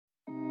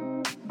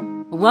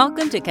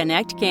Welcome to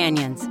Connect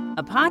Canyons,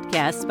 a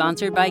podcast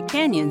sponsored by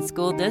Canyons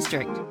School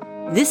District.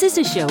 This is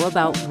a show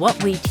about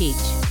what we teach,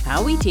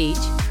 how we teach,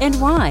 and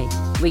why.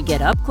 We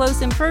get up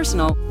close and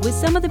personal with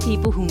some of the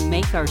people who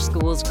make our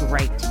schools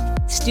great.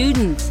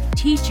 Students,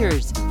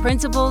 teachers,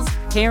 principals,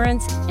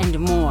 parents, and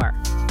more.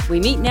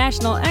 We meet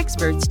national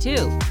experts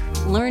too.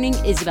 Learning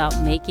is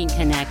about making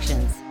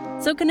connections.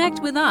 So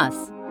connect with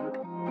us.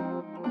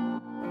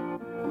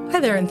 Hi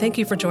there, and thank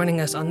you for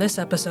joining us on this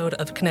episode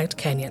of Connect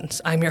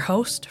Canyons. I'm your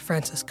host,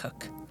 Frances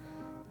Cook.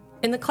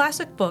 In the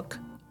classic book,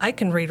 I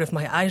Can Read With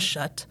My Eyes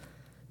Shut,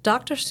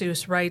 Dr.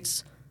 Seuss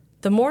writes,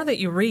 "The more that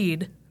you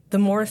read, the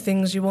more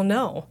things you will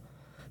know.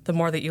 The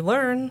more that you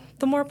learn,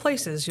 the more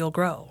places you'll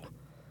grow."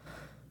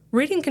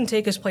 Reading can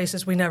take us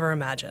places we never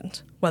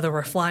imagined, whether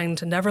we're flying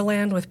to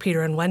Neverland with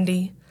Peter and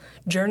Wendy,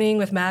 journeying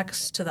with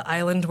Max to the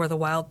island where the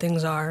wild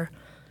things are,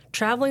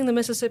 traveling the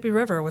Mississippi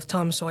River with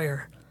Tom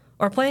Sawyer,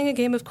 or playing a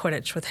game of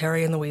Quidditch with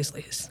Harry and the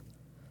Weasleys.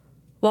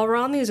 While we're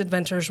on these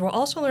adventures, we're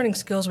also learning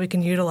skills we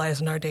can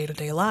utilize in our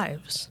day-to-day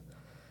lives.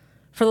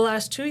 For the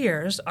last 2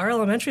 years, our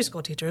elementary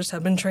school teachers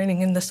have been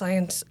training in the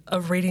science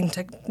of reading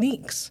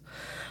techniques.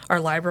 Our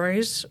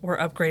libraries were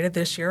upgraded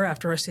this year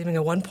after receiving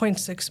a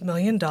 $1.6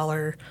 million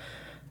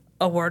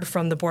award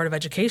from the Board of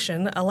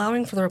Education,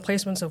 allowing for the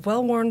replacements of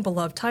well-worn,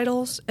 beloved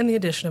titles and the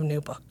addition of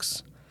new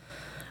books.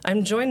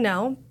 I'm joined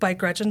now by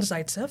Gretchen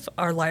Zaitzeff,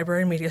 our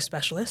library media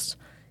specialist,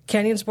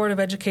 Canyons Board of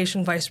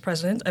Education Vice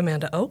President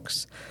Amanda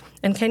Oakes,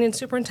 and Canyons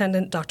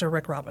Superintendent Dr.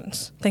 Rick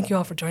Robbins. Thank you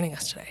all for joining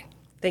us today.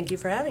 Thank you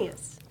for having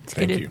us.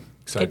 Thank you.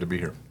 Excited to be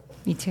here.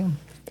 Me too.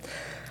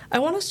 I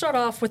want to start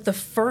off with the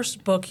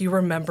first book you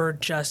remember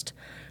just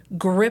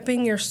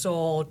gripping your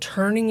soul,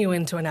 turning you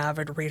into an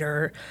avid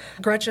reader.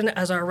 Gretchen,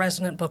 as our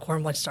resident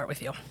bookworm, let's start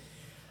with you.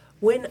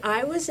 When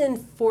I was in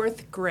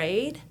 4th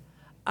grade,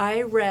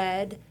 I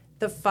read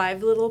The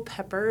 5 Little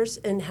Peppers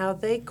and How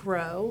They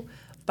Grow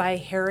by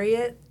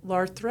Harriet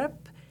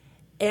Lathrop,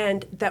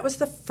 and that was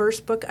the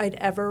first book I'd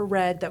ever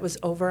read that was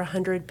over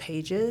 100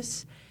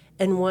 pages.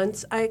 And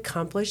once I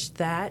accomplished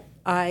that,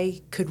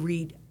 I could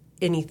read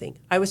anything.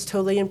 I was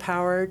totally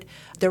empowered.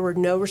 There were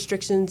no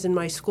restrictions in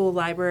my school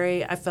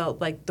library. I felt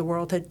like the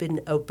world had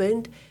been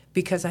opened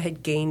because I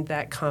had gained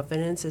that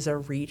confidence as a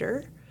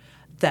reader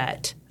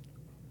that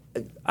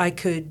I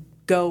could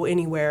go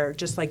anywhere,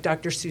 just like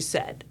Dr. Seuss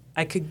said.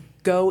 I could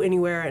go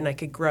anywhere and I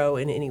could grow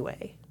in any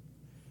way.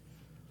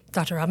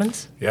 Dr.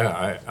 Robbins?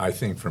 Yeah, I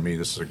think for me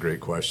this is a great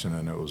question,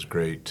 and it was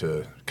great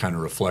to kind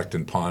of reflect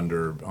and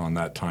ponder on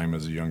that time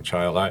as a young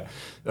child.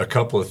 A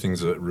couple of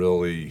things that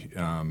really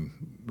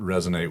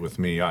resonate with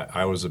me.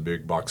 I was a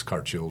big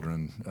Boxcar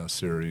Children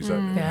series.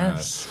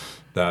 Yes.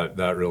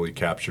 That really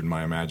captured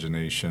my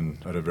imagination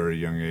at a very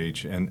young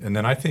age. And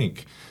then I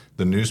think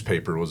the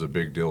newspaper was a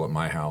big deal at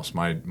my house.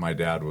 My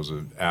dad was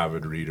an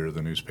avid reader of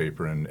the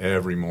newspaper, and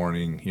every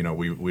morning,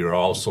 we were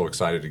all so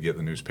excited to get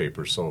the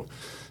newspaper. So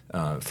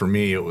for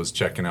me, it was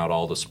checking out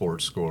all the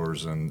sports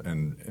scores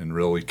and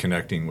really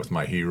connecting with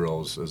my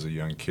heroes as a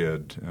young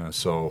kid.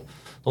 So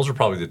those are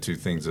probably the two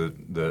things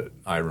that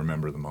I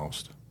remember the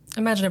most. I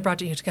imagine it brought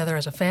you together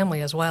as a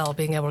family as well,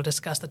 being able to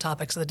discuss the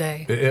topics of the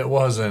day. It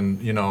was,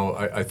 and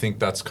I think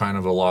that's kind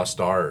of a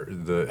lost art,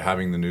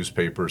 having the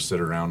newspaper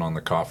sit around on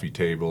the coffee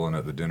table and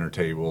at the dinner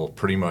table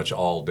pretty much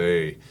all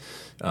day.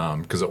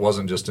 Because it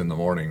wasn't just in the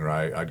morning,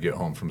 right? I'd get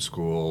home from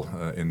school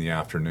in the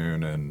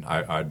afternoon, and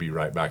I'd be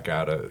right back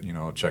at it,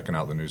 checking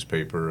out the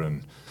newspaper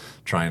and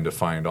trying to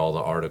find all the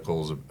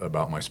articles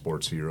about my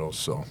sports heroes.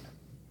 So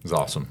it was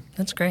awesome.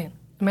 That's great.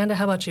 Amanda,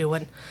 how about you?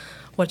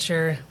 What's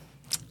your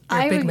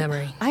big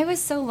memory? I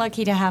was so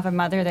lucky to have a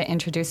mother that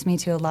introduced me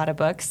to a lot of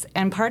books.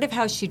 And part of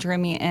how she drew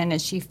me in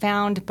is she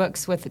found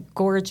books with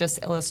gorgeous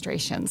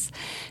illustrations.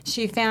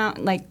 She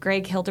found, like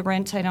Greg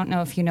Hildebrandt, I don't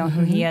know if you know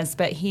who he is,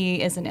 but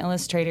he is an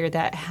illustrator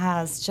that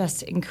has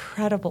just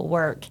incredible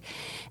work.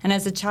 And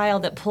as a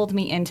child, it pulled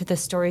me into the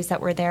stories that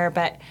were there.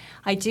 But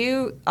I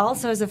do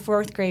also, as a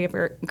 4th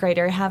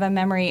grader, have a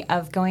memory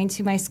of going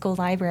to my school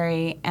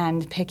library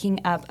and picking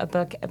up a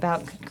book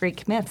about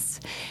Greek myths.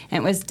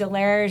 And it was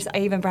Delaire's. I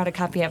even brought a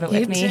copy of it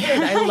with me. You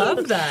did. I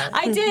love that.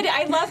 I did.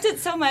 I loved it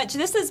so much.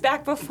 This is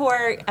back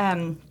before,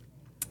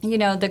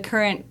 the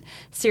current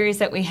series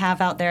that we have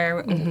out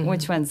there.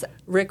 Which one's?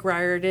 Rick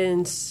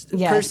Riordan's,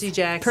 Percy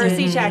Jackson.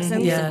 Percy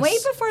Jackson. Yes. Way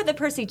before the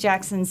Percy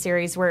Jackson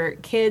series where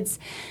kids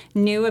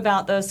knew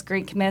about those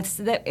Greek myths.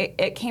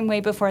 It came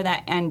way before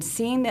that. And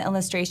seeing the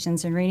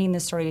illustrations and reading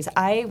the stories,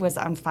 I was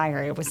on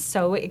fire. I was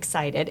so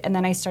excited. And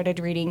then I started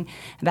reading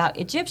about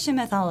Egyptian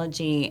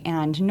mythology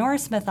and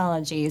Norse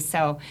mythology.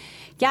 So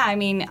yeah, I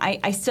mean,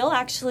 I still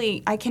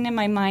actually, I can in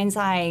my mind's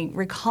eye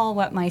recall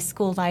what my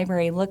school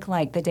library looked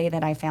like the day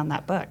that I found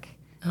that book.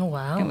 Oh,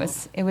 wow.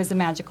 It was a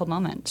magical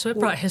moment. So it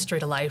brought history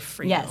to life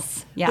for you.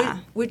 Yes, yeah.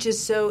 Which is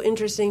so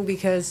interesting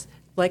because,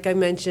 like I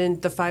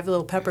mentioned, the 5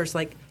 Little Peppers,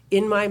 like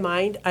in my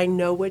mind, I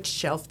know which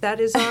shelf that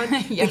is on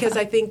because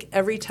I think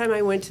every time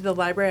I went to the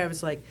library, I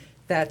was like,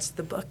 that's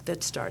the book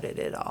that started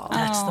it all.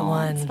 That's the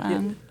one. That's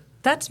fun.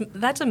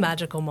 That's a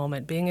magical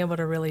moment, being able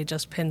to really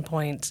just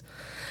pinpoint,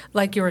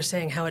 like you were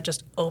saying, how it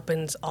just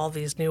opens all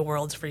these new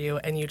worlds for you,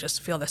 and you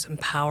just feel this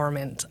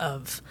empowerment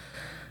of,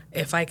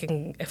 if I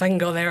can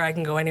go there, I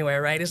can go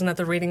anywhere, right? Isn't that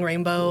the Reading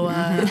Rainbow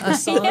a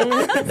song?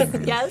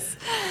 Yes.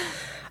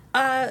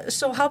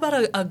 So how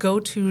about a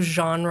go-to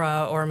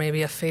genre or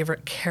maybe a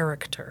favorite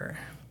character?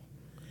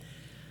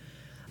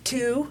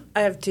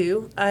 I have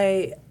two.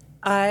 I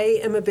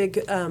am a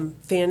big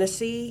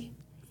fantasy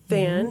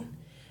fan.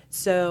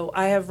 So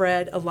I have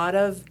read a lot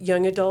of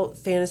young adult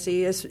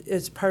fantasy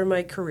as part of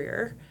my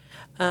career.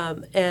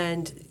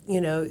 And,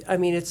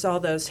 it's all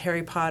those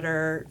Harry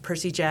Potter,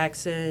 Percy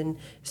Jackson.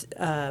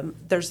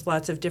 There's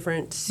lots of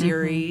different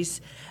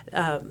series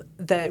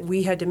that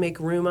we had to make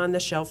room on the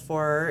shelf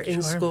for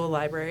in school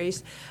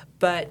libraries.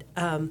 But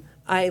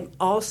I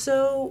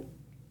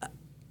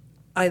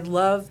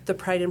love the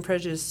Pride and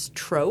Prejudice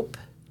trope.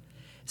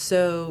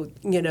 So,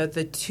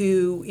 the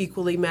two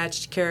equally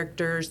matched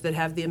characters that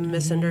have the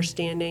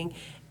misunderstanding.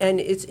 And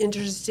it's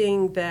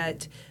interesting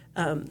that,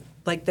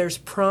 there's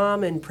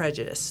prom and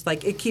prejudice.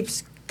 It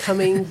keeps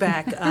coming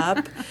back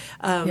up.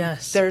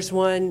 Yes. There's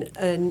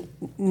a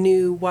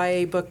new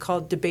YA book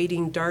called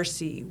Debating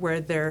Darcy, where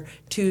they're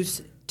two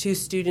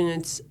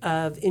students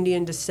of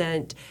Indian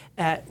descent.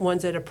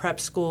 One's at a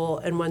prep school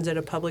and one's at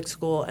a public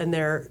school, and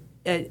they're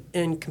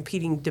in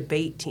competing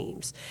debate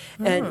teams.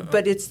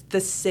 But it's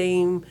the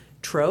same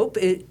trope.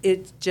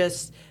 It's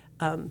just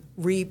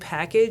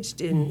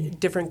repackaged in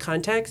different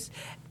contexts,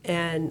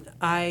 and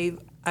I've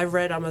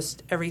read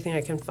almost everything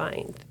I can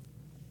find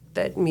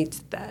that meets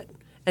that.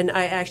 And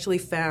I actually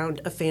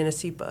found a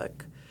fantasy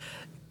book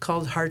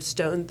called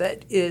Hearthstone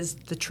that is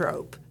the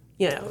trope.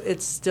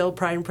 It's still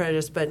Pride and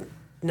Prejudice, but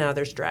now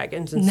there's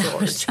dragons and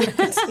swords.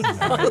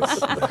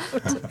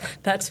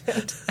 That's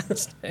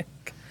fantastic.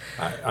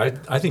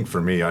 I think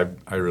for me,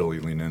 I really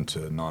lean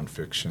into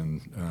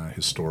nonfiction,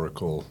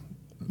 historical.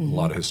 A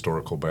lot of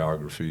historical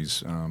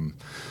biographies.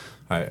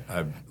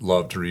 I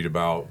love to read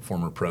about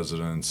former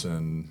presidents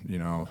and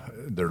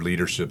their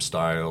leadership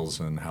styles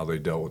and how they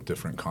dealt with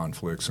different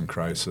conflicts and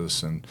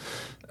crisis. And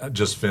I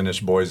just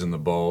finished Boys in the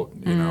Boat.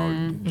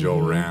 Joe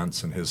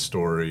Rance and his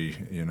story.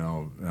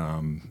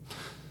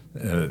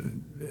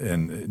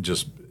 And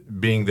just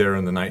being there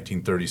in the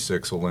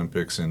 1936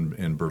 Olympics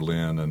in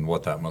Berlin and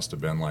what that must have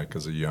been like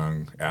as a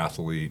young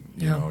athlete.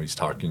 He's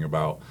talking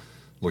about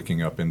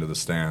looking up into the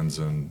stands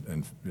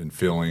and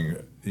feeling,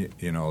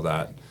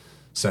 that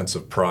sense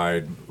of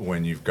pride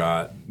when you've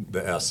got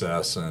the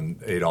SS and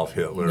Adolf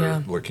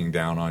Hitler looking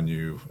down on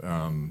you.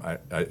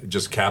 I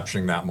just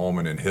capturing that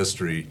moment in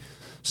history,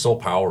 so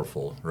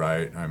powerful,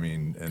 right? I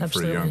mean, and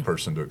Absolutely. For a young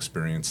person to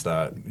experience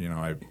that,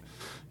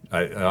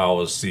 I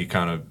always see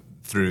kind of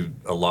through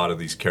a lot of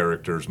these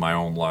characters my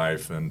own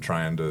life and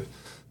trying to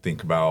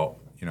think about,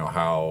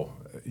 how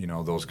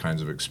those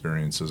kinds of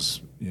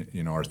experiences,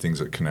 are things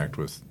that connect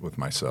with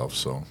myself.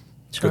 So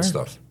it's good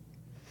stuff.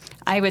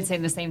 I would say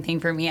the same thing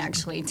for me,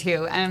 actually,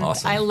 too.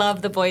 Awesome. I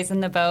love The Boys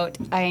in the Boat.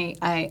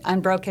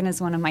 Unbroken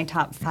is one of my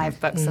top 5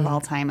 books of all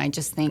time. I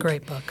just think...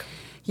 Great book.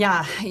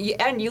 Yeah,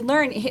 and you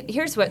learn...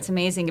 Here's what's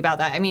amazing about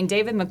that. I mean,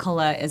 David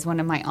McCullough is one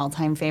of my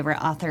all-time favorite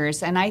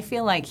authors, and I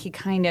feel like he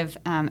kind of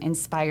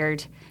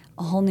inspired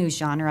a whole new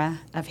genre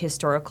of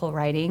historical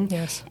writing.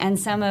 Yes. And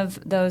some of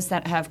those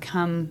that have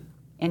come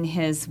in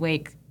his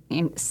wake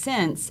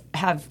since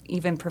have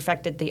even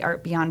perfected the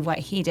art beyond what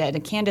he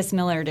did. Candace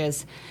Millard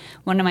is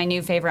one of my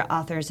new favorite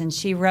authors, and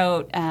she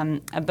wrote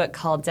a book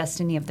called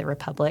Destiny of the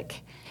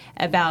Republic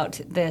about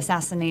the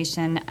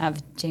assassination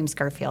of James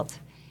Garfield.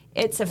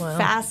 It's a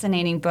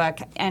fascinating book,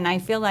 and I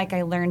feel like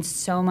I learned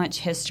so much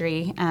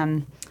history.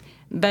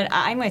 But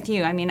I'm with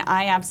you. I mean,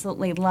 I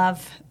absolutely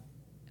love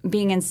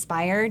being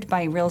inspired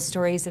by real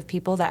stories of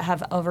people that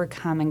have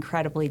overcome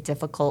incredibly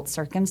difficult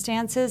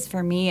circumstances.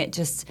 For me, it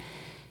just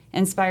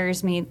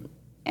inspires me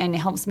and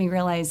helps me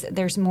realize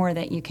there's more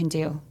that you can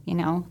do,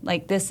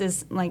 this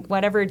is like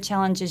whatever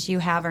challenges you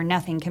have are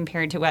nothing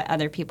compared to what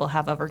other people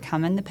have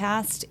overcome in the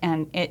past,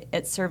 and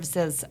it serves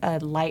as a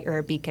light or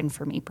a beacon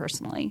for me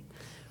personally.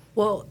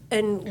 Well,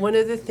 and one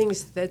of the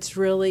things that's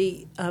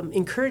really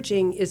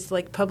encouraging is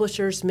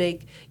publishers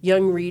make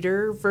young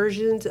reader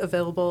versions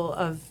available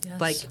of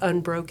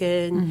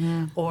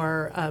Unbroken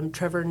or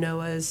Trevor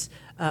Noah's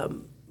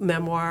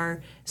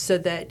memoir, so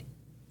that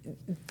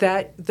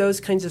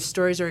those kinds of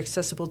stories are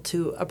accessible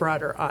to a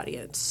broader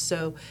audience.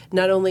 So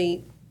not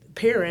only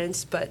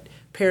parents, but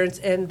parents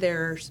and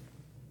their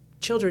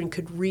children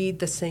could read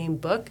the same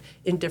book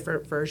in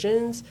different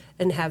versions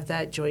and have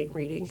that joint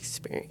reading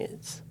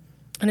experience.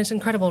 And it's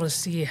incredible to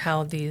see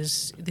how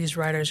these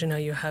writers,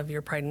 you have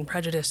your Pride and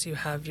Prejudice, you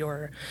have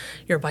your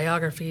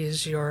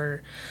biographies,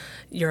 your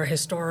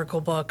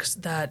historical books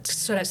that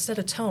set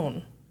a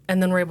tone,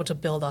 and then we're able to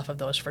build off of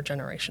those for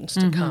generations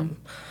to come.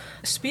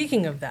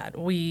 Speaking of that,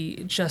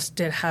 we just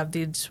did have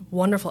these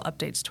wonderful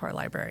updates to our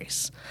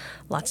libraries.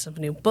 Lots of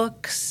new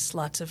books,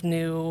 lots of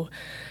new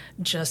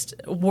just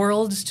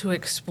worlds to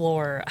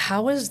explore.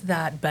 How is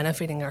that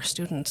benefiting our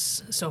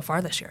students so far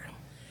this year?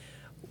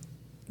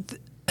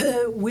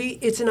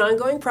 It's an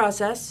ongoing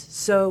process,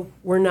 so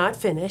we're not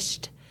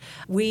finished.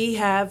 We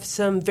have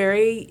some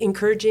very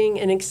encouraging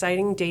and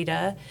exciting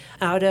data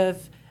out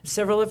of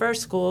several of our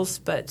schools,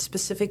 but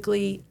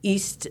specifically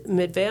East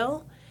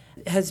Midvale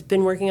has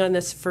been working on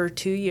this for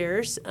 2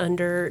 years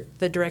under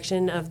the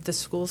direction of the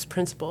school's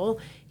principal.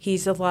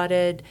 He's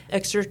allotted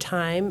extra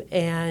time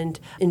and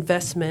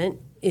investment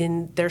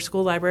in their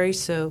school library,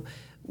 so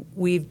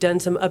we've done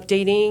some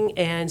updating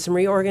and some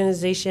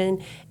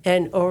reorganization,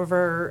 and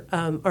over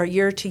our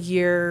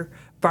year-to-year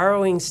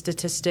borrowing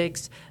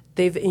statistics,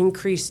 they've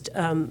increased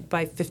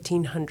by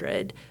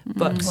 1,500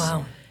 books.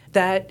 Wow.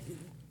 That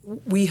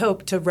we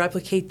hope to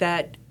replicate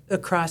that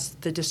across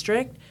the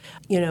district.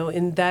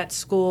 In that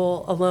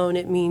school alone,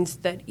 it means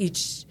that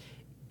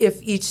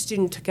if each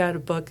student took out a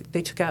book,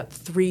 they took out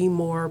 3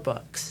 more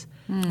books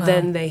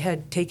than they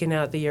had taken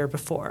out the year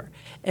before.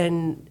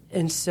 And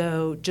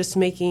so just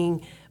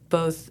making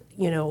both,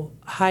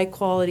 high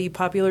quality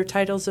popular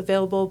titles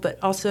available, but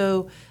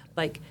also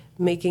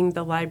making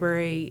the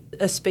library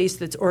a space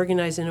that's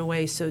organized in a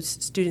way so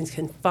students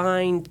can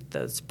find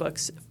those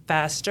books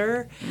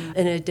faster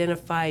and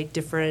identify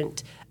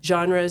different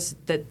genres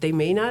that they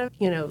may not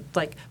have,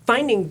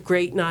 finding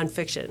great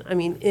nonfiction. I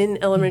mean, in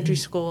elementary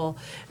school,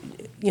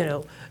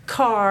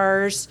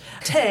 cars,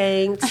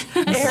 tanks,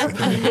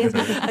 airplanes,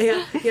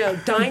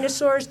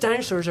 dinosaurs.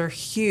 Dinosaurs are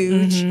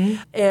huge,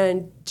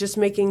 and just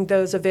making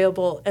those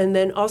available, and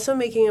then also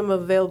making them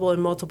available in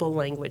multiple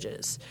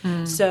languages.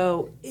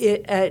 So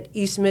at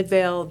East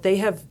Midvale, they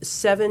have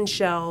 7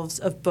 shelves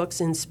of books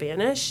in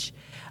Spanish,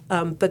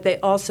 but they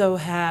also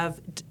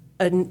have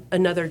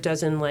another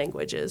dozen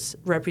languages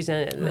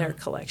represented in their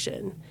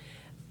collection.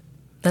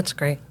 That's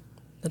great.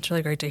 That's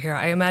really great to hear.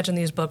 I imagine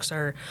these books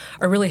are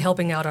really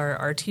helping out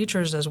our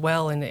teachers as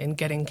well in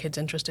getting kids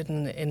interested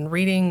in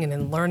reading and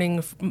in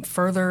learning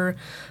further,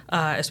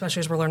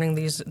 especially as we're learning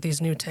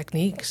these new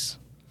techniques.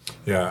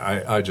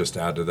 Yeah, I just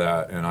add to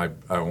that, and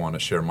I want to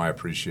share my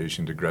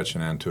appreciation to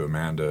Gretchen and to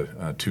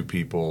Amanda, 2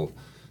 people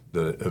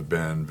that have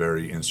been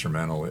very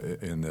instrumental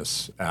in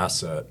this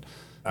asset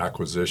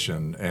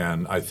acquisition.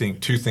 And I think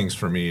 2 things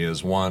for me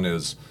is, one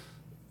is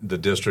the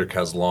district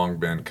has long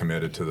been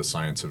committed to the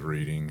science of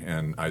reading,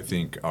 and I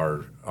think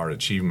our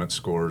achievement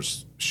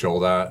scores show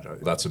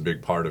that. That's a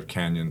big part of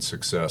Canyon's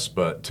success.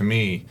 But to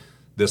me,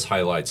 this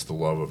highlights the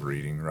love of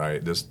reading,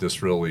 right?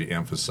 This really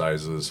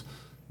emphasizes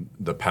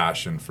the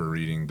passion for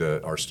reading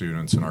that our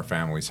students and our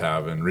families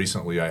have. And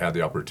recently I had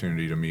the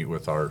opportunity to meet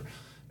with our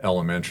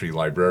elementary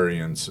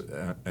librarians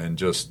and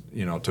just,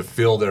 to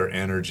feel their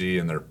energy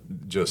and their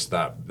just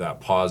that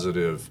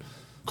positive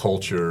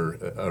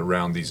culture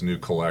around these new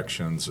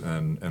collections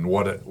and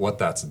what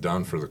that's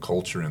done for the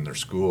culture in their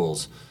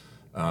schools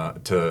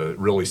to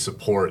really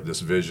support this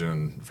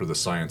vision for the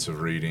science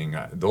of reading.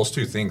 Those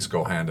 2 things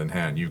go hand in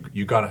hand.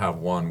 You got to have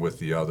one with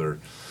the other.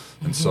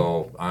 And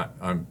so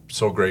I'm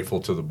so grateful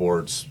to the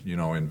board's,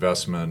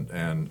 investment,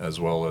 and as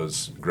well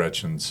as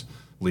Gretchen's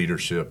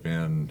leadership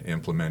in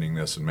implementing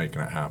this and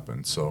making it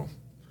happen. So,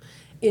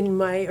 in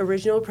my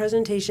original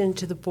presentation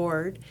to the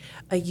board,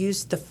 I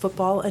used the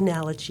football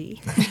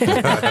analogy.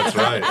 That's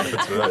right.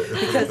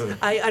 Because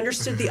I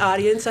understood the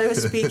audience I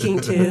was speaking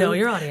to. Know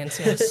your audience,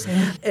 yes.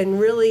 And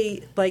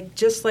really,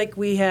 just like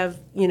we have,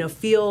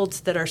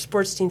 fields that our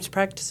sports teams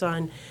practice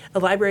on, a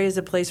library is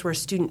a place where a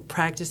student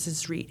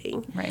practices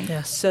reading. Right.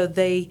 Yes. So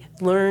they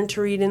learn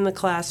to read in the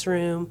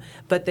classroom,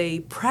 but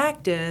they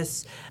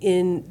practice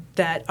in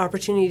that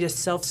opportunity to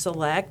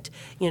self-select,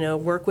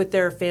 work with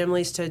their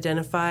families to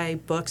identify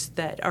books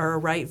that are a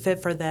right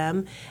fit for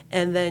them,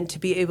 and then to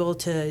be able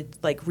to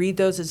read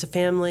those as a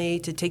family,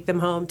 to take them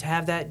home, to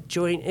have that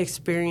joint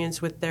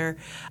experience with their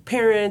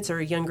parents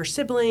or younger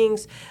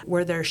siblings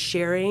where they're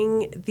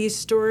sharing these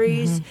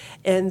stories,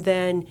 and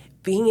then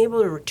being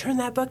able to return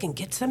that book and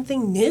get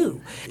something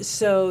new.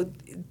 So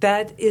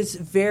that is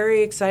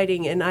very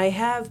exciting. And I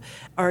have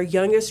our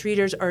youngest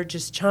readers are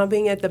just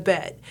chomping at the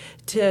bit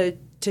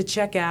to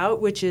check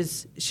out, which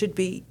should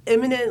be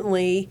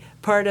eminently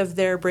part of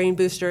their brain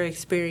booster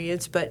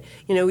experience. But,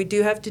 we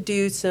do have to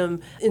do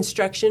some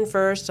instruction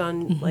first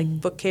on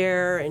book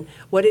care and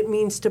what it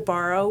means to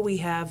borrow. We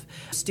have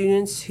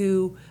students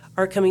who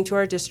are coming to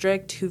our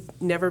district who've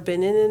never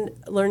been in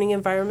a learning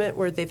environment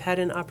where they've had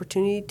an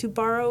opportunity to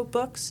borrow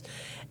books.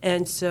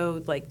 And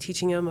so,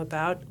 teaching them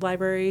about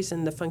libraries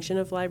and the function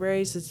of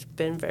libraries has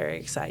been very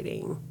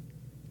exciting.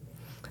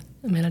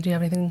 Amanda, do you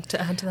have anything to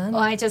add to that?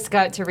 Well, I just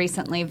got to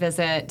recently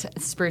visit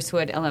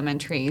Sprucewood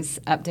Elementary's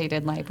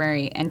updated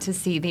library, and to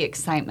see the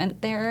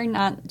excitement there,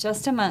 not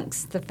just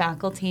amongst the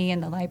faculty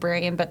and the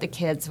librarian, but the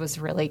kids, was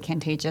really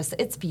contagious.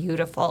 It's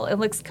beautiful. It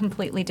looks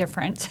completely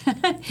different.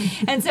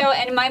 And so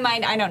in my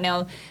mind, I don't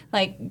know,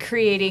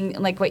 creating,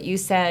 what you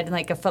said,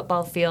 a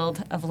football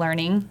field of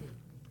learning.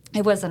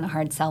 It wasn't a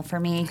hard sell for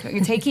me.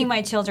 Taking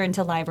my children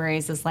to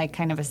libraries is like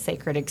kind of a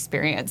sacred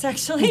experience,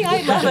 actually.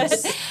 I love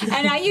it.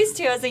 And I used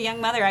to, as a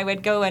young mother, I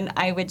would go and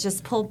I would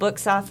just pull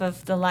books off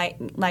of the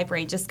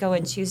library, just go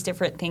and choose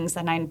different things,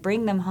 and I'd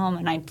bring them home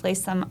and I'd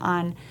place them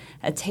on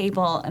a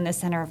table in the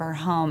center of our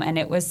home. And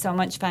it was so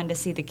much fun to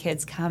see the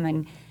kids come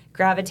and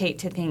gravitate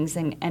to things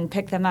and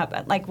pick them up.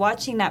 Like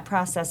watching that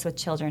process with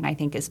children, I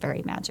think, is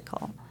very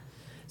magical.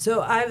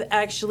 So I've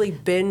actually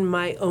been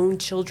my own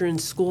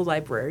children's school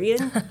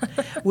librarian,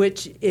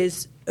 which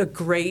is a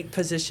great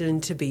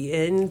position to be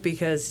in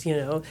because,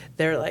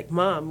 they're like,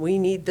 Mom, we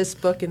need this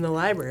book in the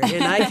library,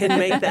 and I can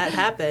make that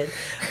happen.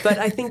 But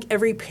I think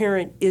every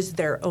parent is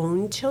their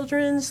own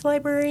children's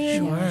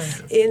librarian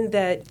in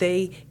that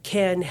they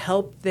can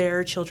help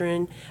their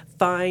children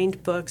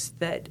find books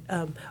that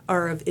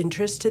are of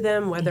interest to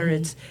them, whether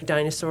it's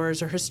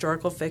dinosaurs or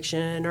historical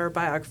fiction or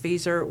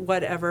biographies or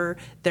whatever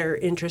they're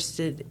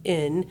interested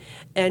in.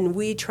 And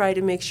we try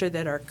to make sure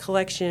that our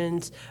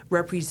collections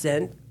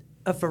represent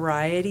a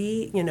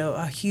variety,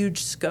 a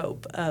huge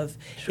scope of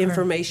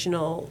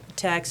informational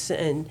texts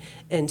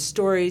and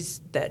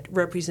stories that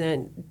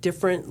represent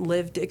different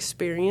lived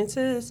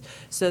experiences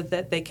so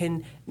that they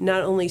can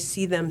not only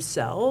see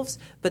themselves,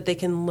 but they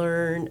can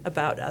learn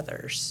about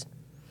others.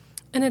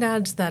 And it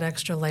adds that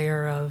extra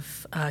layer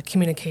of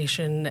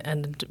communication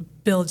and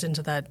builds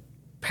into that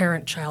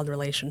parent-child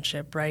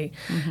relationship, right?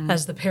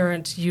 As the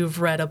parent, you've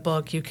read a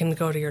book, you can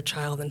go to your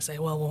child and say,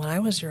 well, when I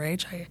was your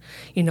age,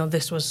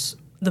 this was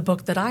the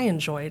book that I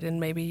enjoyed, and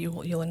maybe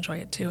you'll enjoy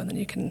it too, and then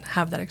you can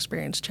have that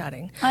experience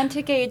chatting. And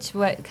to gauge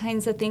what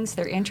kinds of things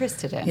they're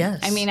interested in. Yes.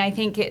 I mean, I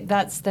think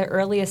that's the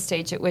earliest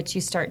stage at which you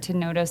start to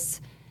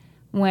notice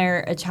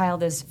where a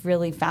child is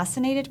really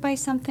fascinated by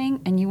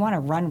something and you want to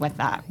run with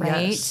that,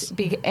 right? Yes.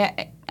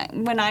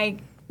 When I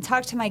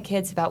talk to my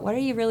kids about what are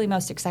you really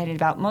most excited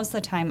about, most of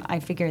the time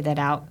I figure that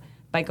out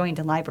by going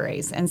to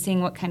libraries and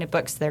seeing what kind of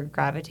books they're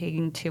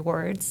gravitating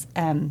towards.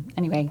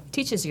 Anyway,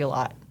 teaches you a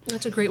lot.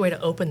 That's a great way to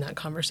open that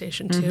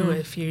conversation, too,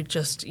 if you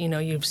just,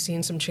 you've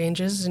seen some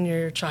changes in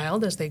your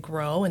child as they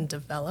grow and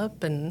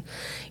develop and,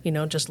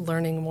 just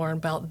learning more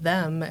about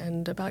them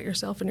and about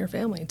yourself and your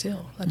family, too.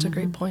 That's a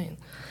great point.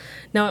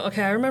 Now,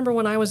 okay, I remember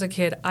when I was a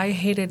kid, I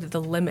hated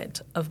the limit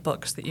of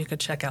books that you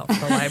could check out from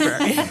the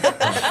library.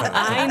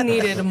 I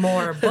needed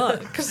more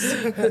books.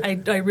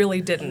 I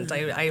really didn't.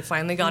 I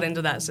finally got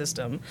into that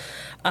system.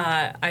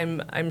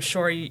 I'm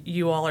sure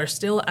you all are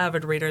still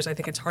avid readers. I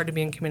think it's hard to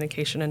be in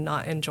communication and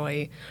not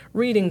enjoy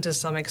reading to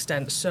some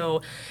extent.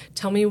 So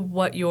tell me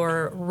what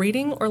you're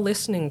reading or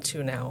listening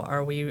to now.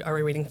 Are we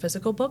reading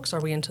physical books?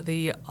 Are we into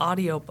the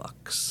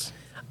audiobooks?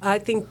 I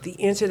think the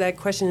answer to that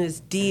question is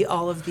D,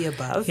 all of the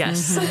above.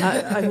 Yes.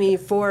 I mean,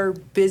 for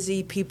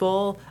busy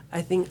people,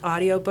 I think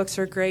audiobooks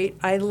are great.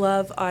 I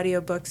love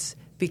audiobooks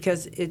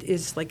because it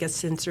is like a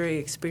sensory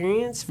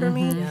experience for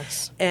me.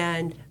 Yes.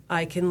 And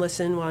I can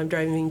listen while I'm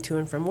driving to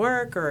and from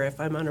work or if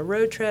I'm on a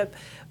road trip,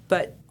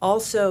 but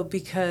also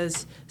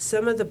because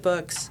some of the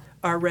books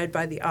are read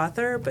by the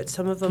author, but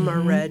some of them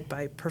are read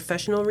by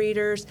professional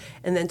readers.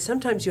 And then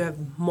sometimes you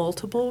have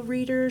multiple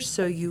readers,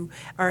 so you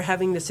are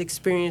having this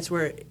experience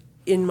where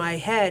in my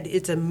head,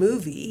 it's a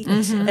movie,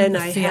 and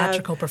I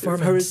theatrical have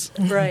performance,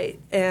 right?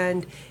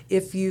 And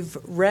if you've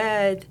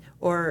read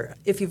or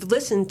if you've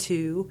listened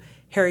to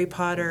Harry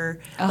Potter,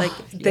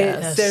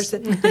 there's it's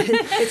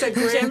a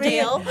Grammy,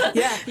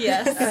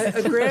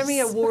 a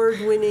Grammy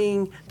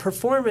award-winning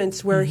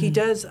performance where he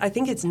does. I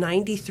think it's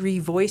 93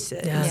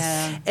 voices,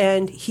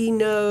 and he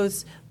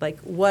knows like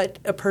what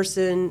a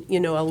person, a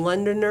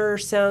Londoner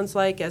sounds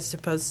like as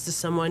opposed to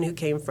someone who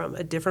came from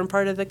a different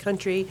part of the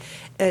country,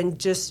 and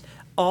just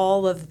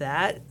all of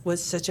that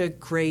was such a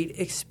great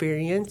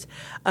experience.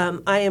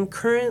 I am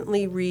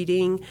currently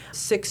reading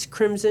 6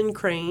 Crimson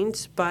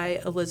Cranes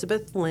by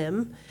Elizabeth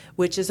Lim,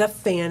 which is a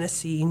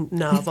fantasy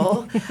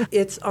novel.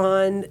 It's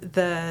on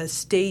the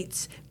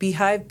state's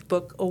Beehive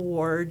Book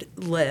Award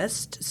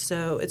list,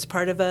 so it's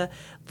part of a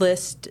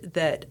list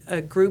that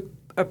a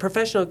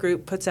professional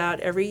group puts out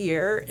every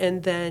year,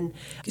 and then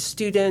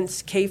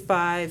students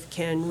K-5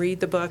 can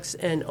read the books,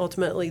 and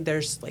ultimately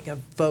there's like a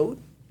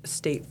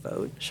state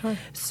vote. Sure.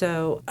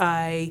 So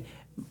I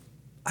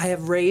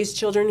have raised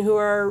children who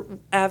are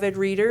avid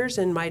readers,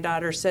 and my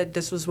daughter said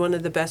this was one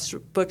of the best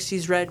books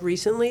she's read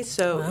recently,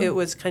 so it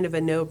was kind of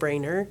a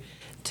no-brainer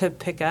to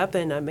pick up,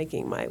 and I'm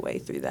making my way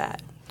through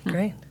that.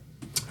 Great.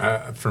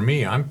 For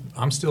me,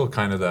 I'm still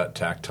kind of that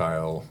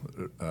tactile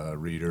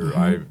reader.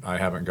 I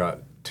haven't got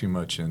too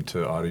much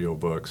into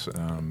audiobooks.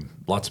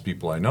 Lots of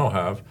people I know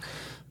have.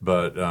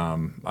 But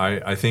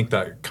I think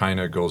that kind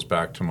of goes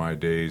back to my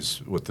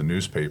days with the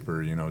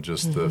newspaper,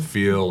 just the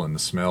feel and the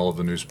smell of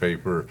the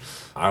newspaper.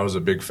 I was a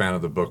big fan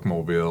of the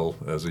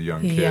bookmobile as a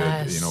young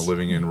kid,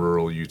 living in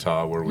rural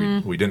Utah where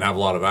we didn't have a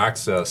lot of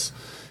access,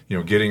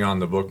 getting on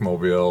the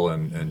bookmobile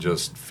and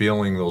just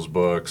feeling those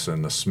books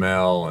and the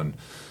smell.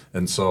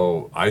 And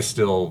so I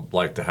still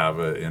like to have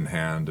it in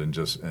hand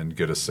and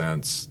get a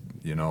sense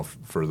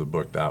for the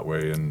book that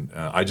way. And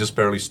I just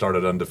barely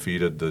started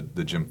Undefeated,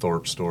 the Jim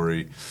Thorpe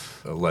story,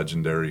 a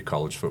legendary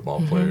college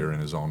football player in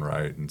his own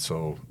right. And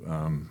so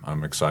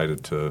I'm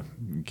excited to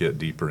get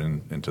deeper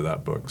into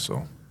that book.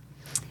 So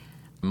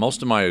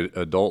most of my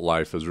adult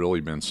life has really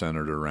been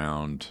centered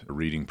around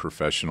reading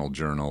professional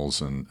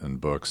journals and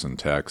books and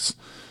texts.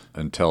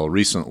 Until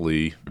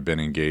recently, I've been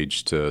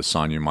engaged to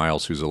Sonia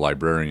Miles, who's a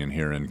librarian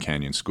here in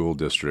Canyons School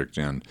District,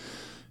 and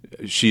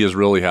she has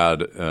really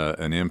had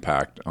an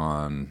impact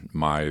on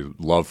my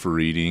love for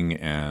reading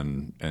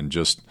and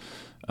just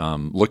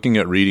looking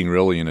at reading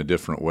really in a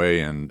different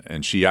way.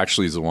 And she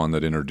actually is the one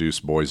that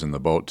introduced Boys in the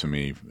Boat to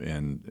me,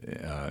 and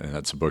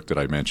that's a book that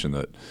I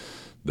mentioned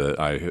that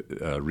I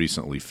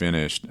recently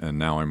finished, and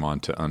now I'm on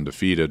to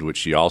Undefeated, which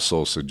she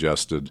also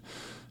suggested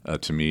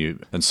to me.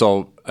 And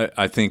so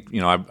I think,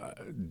 I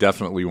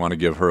definitely want to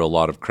give her a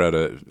lot of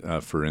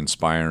credit for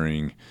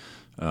inspiring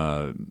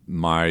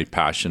my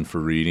passion for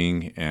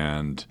reading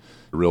and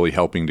really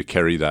helping to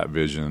carry that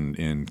vision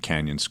in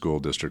Canyon School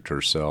District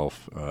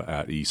herself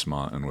at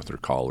Eastmont and with her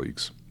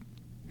colleagues.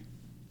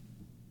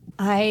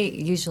 I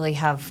usually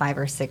have 5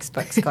 or 6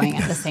 books going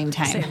at the same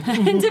time,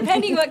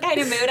 depending what kind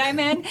of mood I'm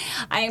in.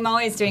 I'm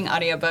always doing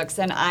audiobooks,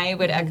 and I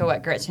would echo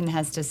what Gretchen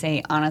has to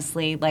say.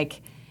 Honestly,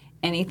 like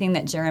anything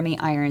that Jeremy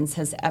Irons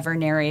has ever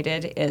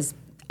narrated is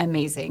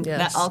amazing.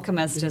 Yes. The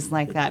Alchemist is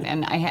like that,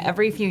 and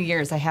every few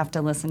years I have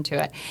to listen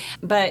to it.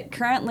 But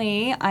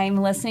currently I'm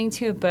listening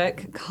to a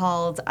book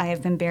called I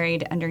Have Been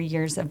Buried Under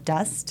Years of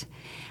Dust.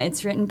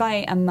 It's written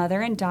by a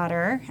mother and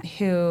daughter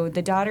who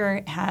the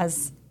daughter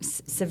has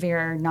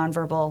severe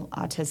nonverbal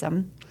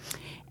autism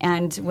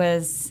and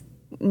was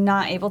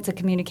not able to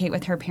communicate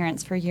with her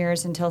parents for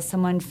years until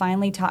someone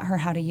finally taught her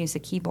how to use a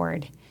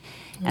keyboard.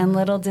 And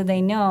little did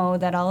they know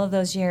that all of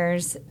those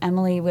years,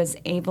 Emily was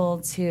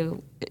able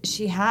to,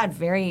 she had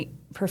very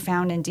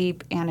profound and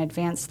deep and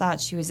advanced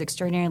thoughts. She was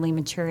extraordinarily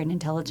mature and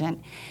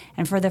intelligent.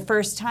 And for the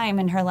first time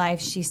in her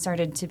life, she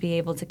started to be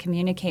able to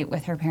communicate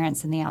with her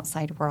parents in the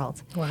outside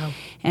world. Wow.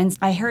 And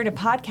I heard a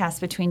podcast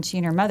between she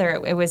and her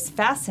mother. It was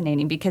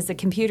fascinating because the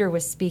computer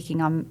was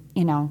speaking on,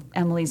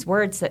 Emily's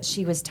words that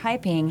she was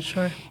typing.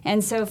 Sure.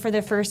 And so for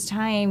the first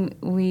time,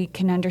 we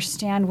can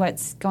understand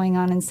what's going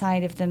on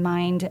inside of the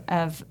mind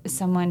of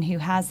someone who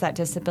has that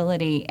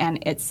disability.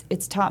 And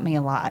it's taught me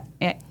a lot.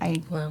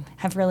 I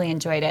have really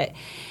enjoyed it.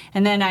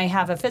 And then I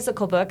have a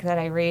physical book that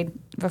I read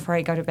before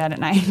I go to bed at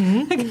night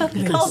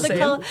called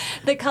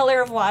The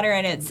Color of Water,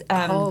 and it's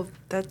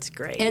that's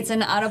great. It's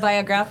an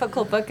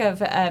autobiographical book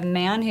of a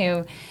man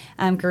who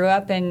grew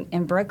up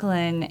in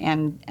Brooklyn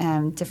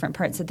and different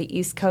parts of the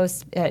East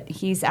Coast.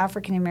 He's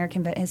African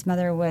American, but his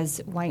mother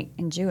was white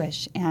and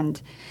Jewish, and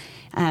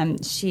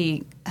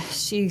she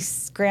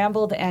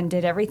scrambled and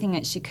did everything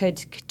that she could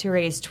to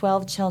raise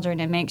 12 children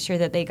and make sure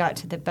that they got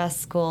to the best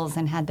schools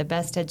and had the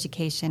best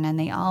education, and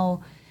they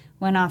all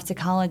went off to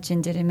college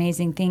and did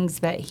amazing things.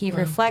 But he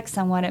reflects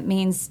on what it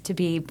means to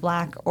be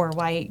black or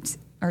white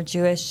or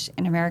Jewish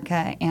in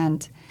America,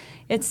 and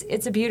it's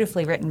a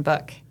beautifully written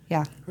book.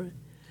 Yeah.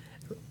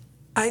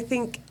 I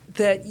think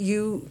that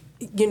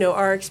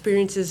our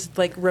experiences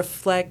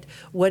reflect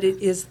what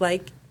it is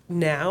like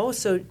now.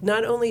 So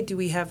not only do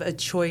we have a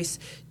choice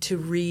to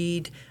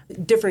read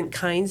different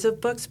kinds of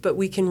books, but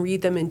we can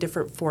read them in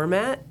different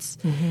formats.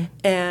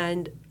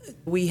 And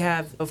we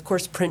have, of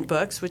course, print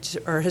books, which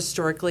are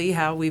historically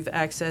how we've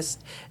accessed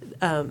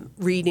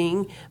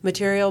reading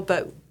material.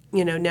 But,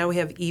 now we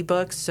have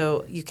ebooks,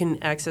 so you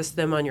can access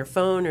them on your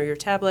phone or your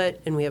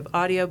tablet, and we have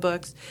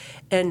audiobooks.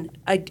 And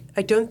I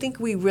don't think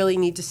we really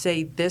need to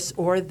say this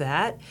or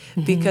that,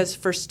 because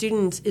for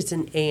students, it's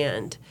an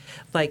and.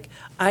 Like,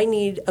 I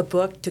need a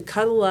book to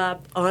cuddle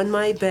up on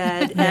my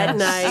bed at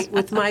night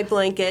with my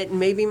blanket and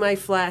maybe my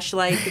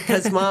flashlight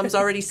because mom's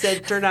already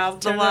said turn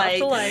off the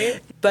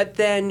light. But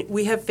then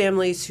we have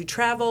families who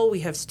travel.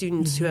 We have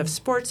students who have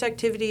sports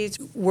activities.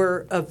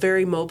 We're a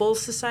very mobile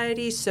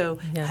society, so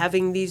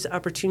having these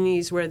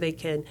opportunities where they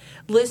can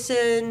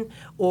listen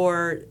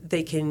or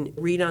they can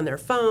read on their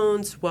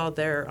phones while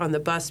they're on the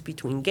bus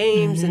between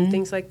games and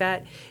things like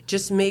that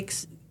just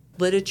makes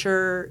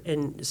literature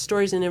and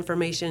stories and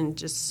information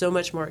just so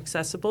much more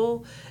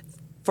accessible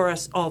for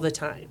us all the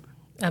time.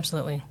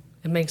 Absolutely.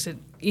 It makes it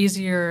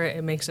easier.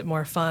 It makes it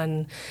more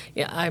fun.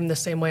 Yeah, I'm the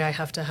same way. I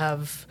have to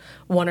have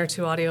 1 or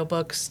 2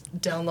 audiobooks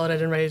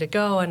downloaded and ready to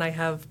go, and I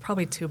have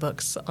probably 2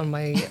 books on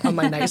my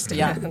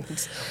nightstand.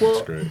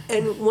 Well,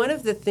 and one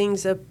of the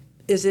things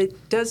is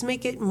it does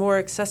make it more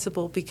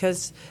accessible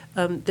because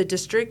the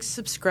district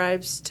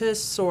subscribes to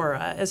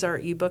Sora as our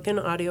ebook and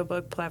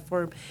audiobook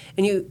platform.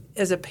 And you,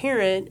 as a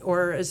parent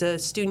or as a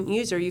student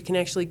user, you can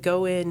actually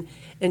go in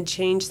and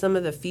change some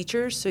of the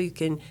features. So you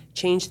can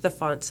change the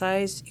font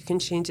size. You can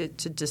change it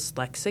to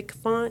dyslexic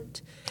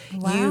font.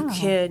 Wow. You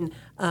can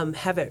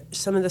have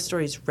some of the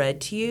stories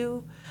read to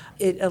you.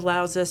 It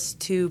allows us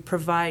to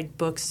provide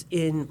books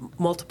in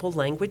multiple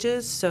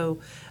languages. So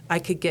I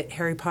could get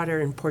Harry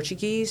Potter in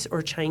Portuguese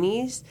or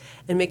Chinese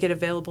and make it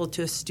available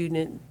to a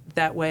student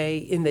that way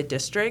in the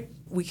district.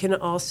 We can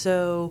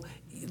also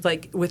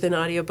like with an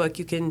audiobook,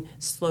 you can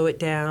slow it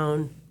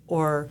down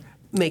or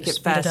make it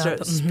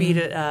faster, speed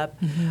it up.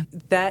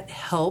 That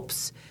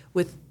helps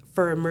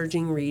for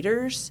emerging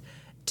readers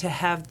to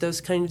have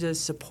those kinds of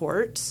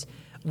supports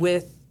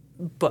with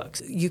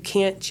books. You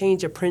can't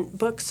change a print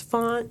book's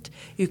font.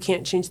 You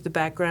can't change the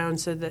background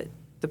so that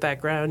the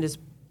background is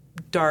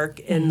dark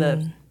and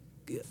the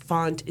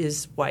font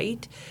is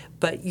white,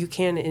 but you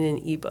can in an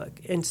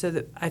ebook. And so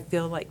that I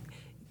feel like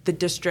the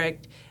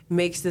district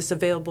makes this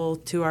available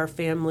to our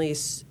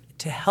families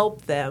to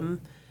help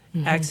them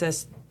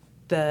access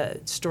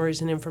the stories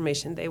and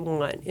information they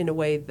want in a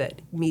way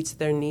that meets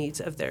their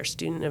needs of their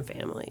student and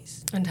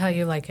families. And how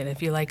you like it.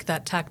 If you like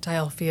that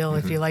tactile feel,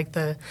 if you like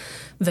the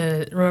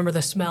remember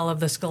the smell of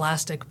the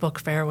Scholastic book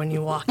fair when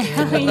you walk in.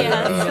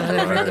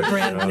 The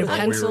brand new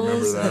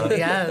pencils.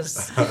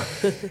 Yes.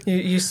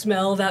 You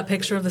smell that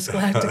picture of the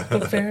Scholastic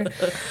book fair.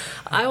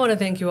 I want to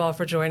thank you all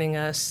for joining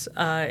us.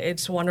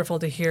 It's wonderful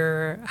to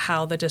hear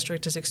how the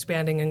district is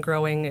expanding and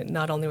growing,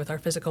 not only with our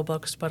physical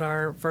books, but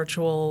our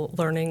virtual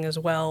learning as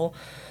well.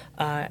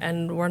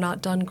 And we're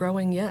not done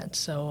growing yet.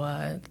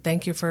 So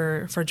thank you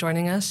for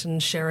joining us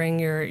and sharing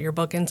your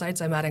book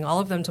insights. I'm adding all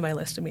of them to my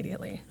list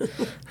immediately.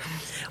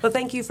 Well,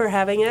 thank you for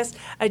having us.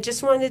 I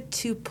just wanted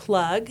to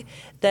plug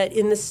that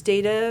in the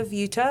state of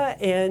Utah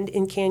and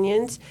in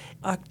Canyons,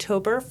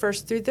 October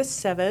 1st through the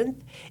 7th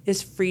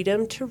is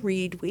Freedom to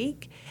Read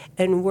Week,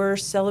 and we're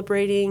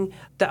celebrating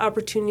the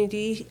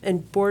opportunity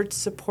and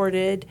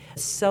board-supported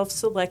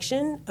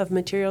self-selection of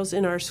materials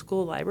in our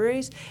school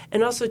libraries,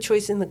 and also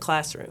choice in the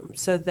classroom,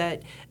 so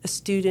that a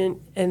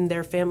student and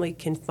their family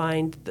can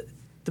find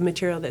the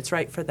material that's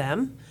right for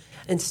them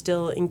and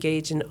still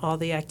engage in all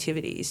the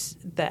activities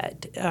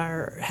that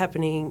are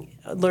happening,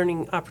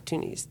 learning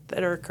opportunities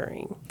that are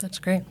occurring. That's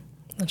great.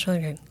 That's really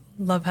great.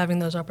 Love having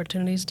those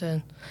opportunities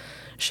to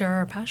share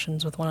our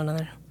passions with one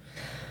another.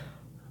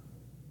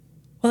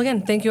 Well,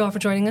 again, thank you all for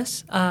joining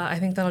us. I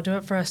think that'll do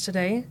it for us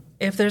today.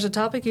 If there's a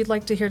topic you'd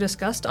like to hear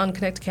discussed on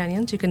Connect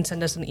Canyons, you can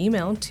send us an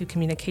email to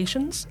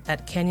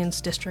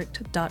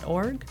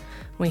communications@canyonsdistrict.org.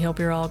 We hope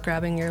you're all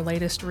grabbing your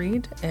latest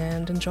read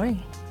and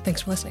enjoying.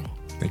 Thanks for listening.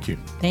 Thank you.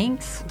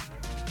 Thanks.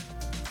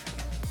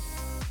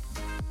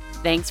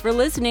 Thanks for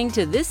listening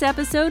to this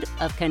episode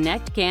of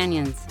Connect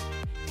Canyons.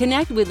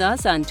 Connect with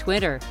us on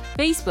Twitter,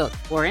 Facebook,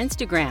 or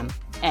Instagram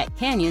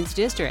 @Canyons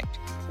District,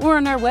 or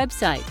on our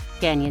website,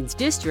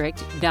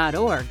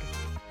 canyonsdistrict.org.